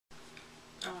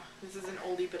Oh, this is an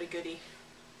oldie but a goodie.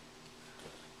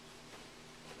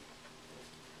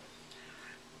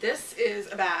 This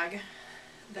is a bag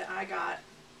that I got.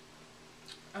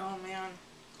 Oh man.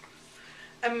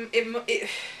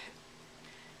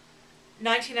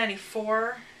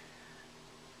 1994,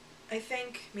 I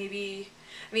think, maybe.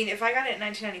 I mean, if I got it in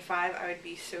 1995, I would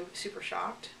be so super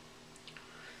shocked.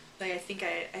 Like, I think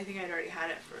I'd already had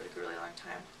it for like a really long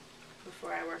time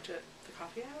before I worked at the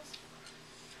coffee house.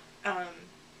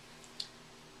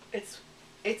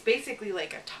 It's basically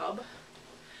like a tub.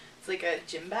 It's like a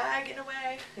gym bag in a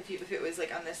way. If it was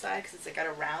like on this side, because it's like got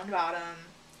a round bottom.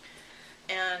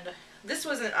 And this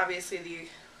wasn't obviously the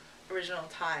original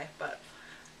tie, but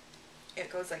it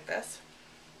goes like this.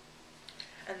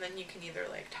 And then you can either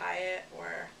like tie it,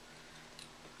 or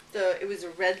it was a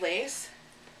red lace,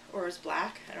 or it was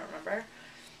black. I don't remember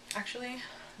actually,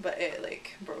 but it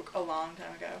like broke a long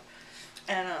time ago.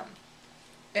 And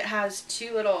it has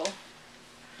two little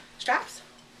straps,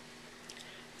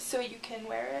 so you can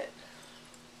wear it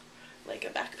like a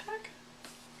backpack.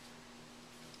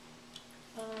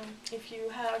 If you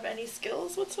have any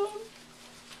skills whatsoever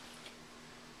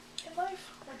in life,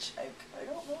 which I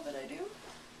don't know that I do.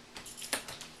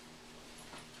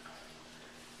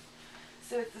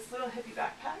 So it's this little hippie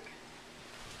backpack.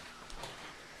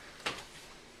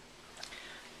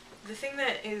 The thing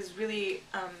that is really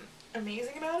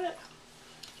amazing about it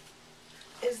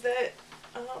is that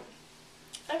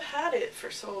I've had it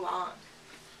for so long.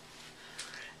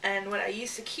 And what I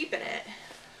used to keep in it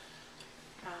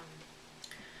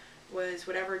was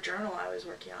whatever journal I was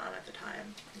working on at the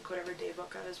time, like whatever day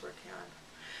book I was working on.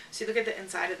 So you look at the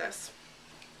inside of this.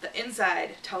 The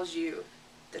inside tells you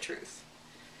the truth.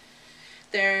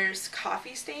 There's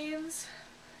coffee stains,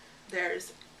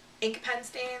 there's ink pen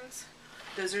stains.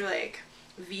 Those are like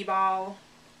V-Ball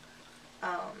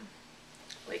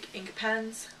like ink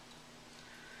pens.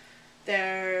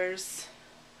 There's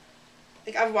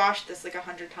like, I've washed this like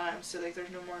 100 times, so like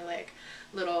there's no more like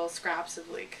little scraps of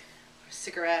like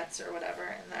cigarettes or whatever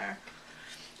in there.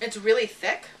 It's really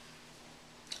thick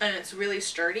and it's really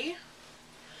sturdy,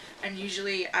 and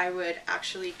usually I would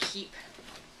actually keep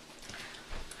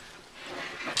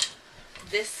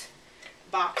this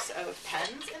box of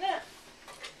pens in it.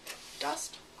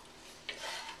 Dust.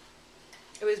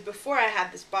 It was before I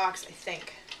had this box, I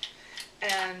think,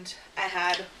 and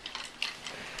I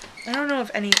don't know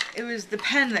if any, it was the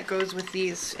pen that goes with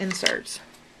these inserts,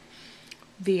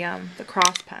 the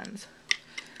cross pens.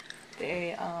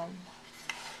 They're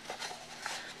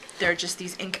just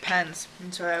these ink pens,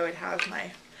 and so I would have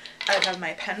my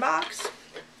pen box,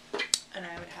 and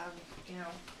I would have, you know,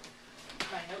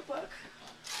 my notebook,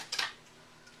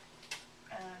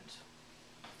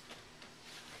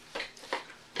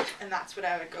 and that's what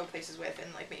I would go places with,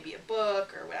 and like maybe a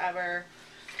book or whatever.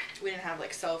 We didn't have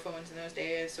like cell phones in those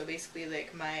days, so basically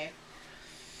like my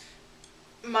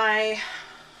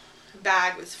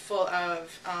bag was full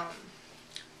of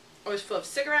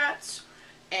cigarettes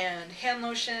and hand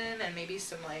lotion and maybe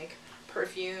some like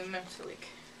perfume to like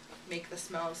make the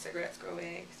smell of cigarettes go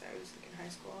away, because I was like in high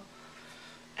school.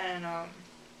 And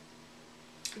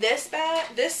this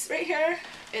right here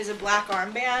is a black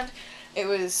armband. It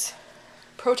was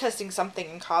protesting something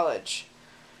in college.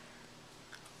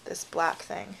 This black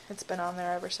thing. It's been on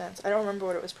there ever since. I don't remember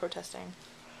what it was protesting.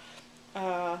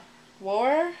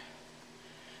 War?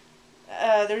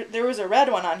 There was a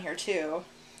red one on here too.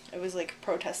 It was like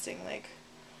protesting like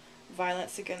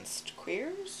violence against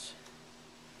queers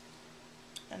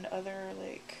and other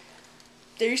like,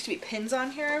 there used to be pins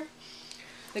on here.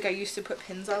 Like I used to put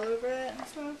pins all over it and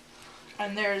stuff.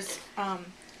 And there's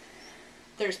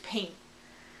paint,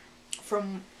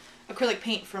 from acrylic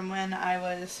paint from when I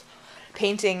was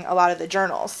painting a lot of the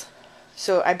journals.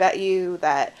 So I bet you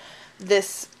that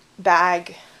this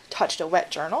bag touched a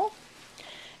wet journal,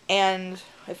 and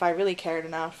if I really cared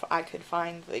enough, I could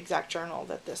find the exact journal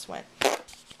that this went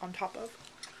on top of.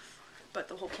 But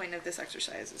the whole point of this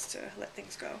exercise is to let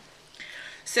things go.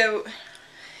 So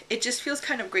it just feels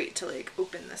kind of great to like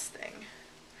open this thing.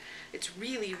 It's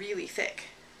really, really thick,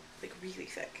 like really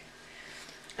thick,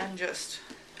 and just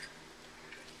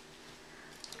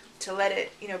to let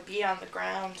it, you know, be on the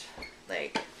ground,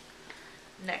 like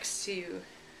next to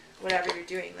whatever you're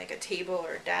doing, like a table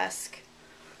or a desk.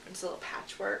 It's a little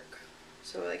patchwork,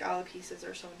 so like all the pieces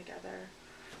are sewn together,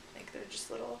 like they're just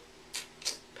little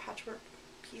patchwork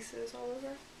pieces all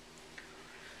over.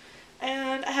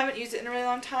 And I haven't used it in a really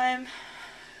long time.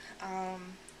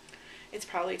 It's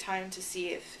probably time to see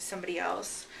if somebody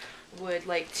else would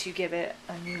like to give it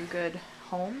a new good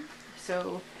home.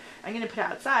 So I'm going to put it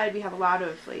outside. We have a lot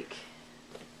of like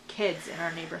kids in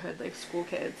our neighborhood, like school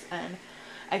kids, and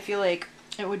I feel like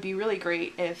it would be really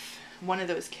great if one of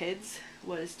those kids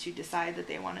was to decide that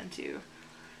they wanted to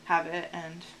have it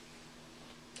and,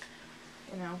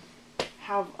 you know,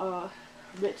 have a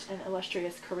rich and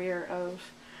illustrious career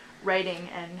of writing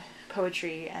and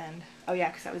poetry. And oh yeah,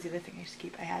 because that was the other thing I used to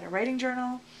keep. I had a writing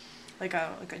journal, like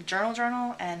a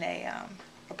journal, and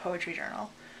a poetry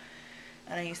journal,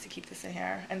 and I used to keep this in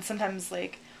here. And sometimes,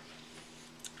 like,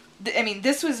 I mean,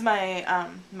 this was my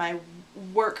my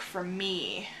work for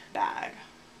me bag.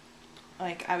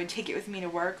 Like, I would take it with me to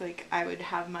work. Like, I would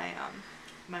have my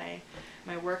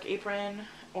my work apron,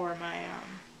 or my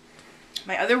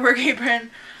my other work apron,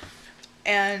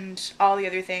 and all the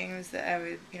other things that I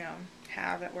would, you know,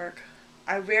 have at work.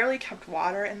 I rarely kept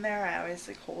water in there. I always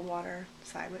like hold water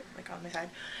like on my side,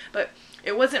 but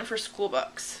it wasn't for school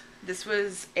books. This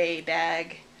was a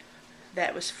bag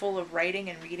that was full of writing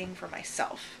and reading for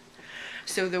myself.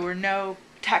 So there were no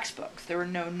textbooks, there were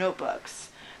no notebooks.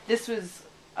 This was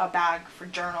a bag for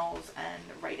journals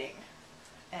and writing,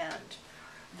 and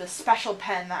the special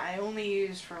pen that I only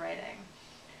used for writing.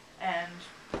 And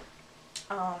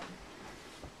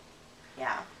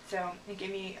yeah, so it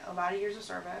gave me a lot of years of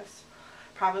service,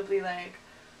 probably like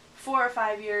 4 or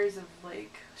 5 years of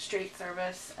like straight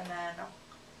service, and then,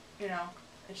 you know,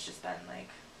 it's just been like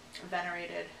a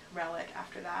venerated relic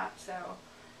after that. So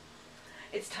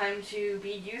it's time to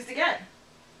be used again,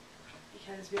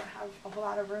 because we don't have a whole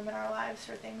lot of room in our lives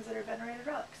for things that are venerated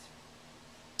relics.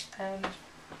 And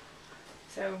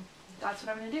so that's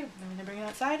what I'm going to do. I'm going to bring it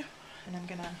outside, and I'm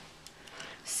going to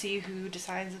see who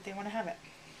decides that they want to have it.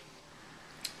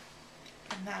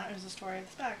 And that is the story of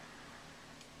this bag.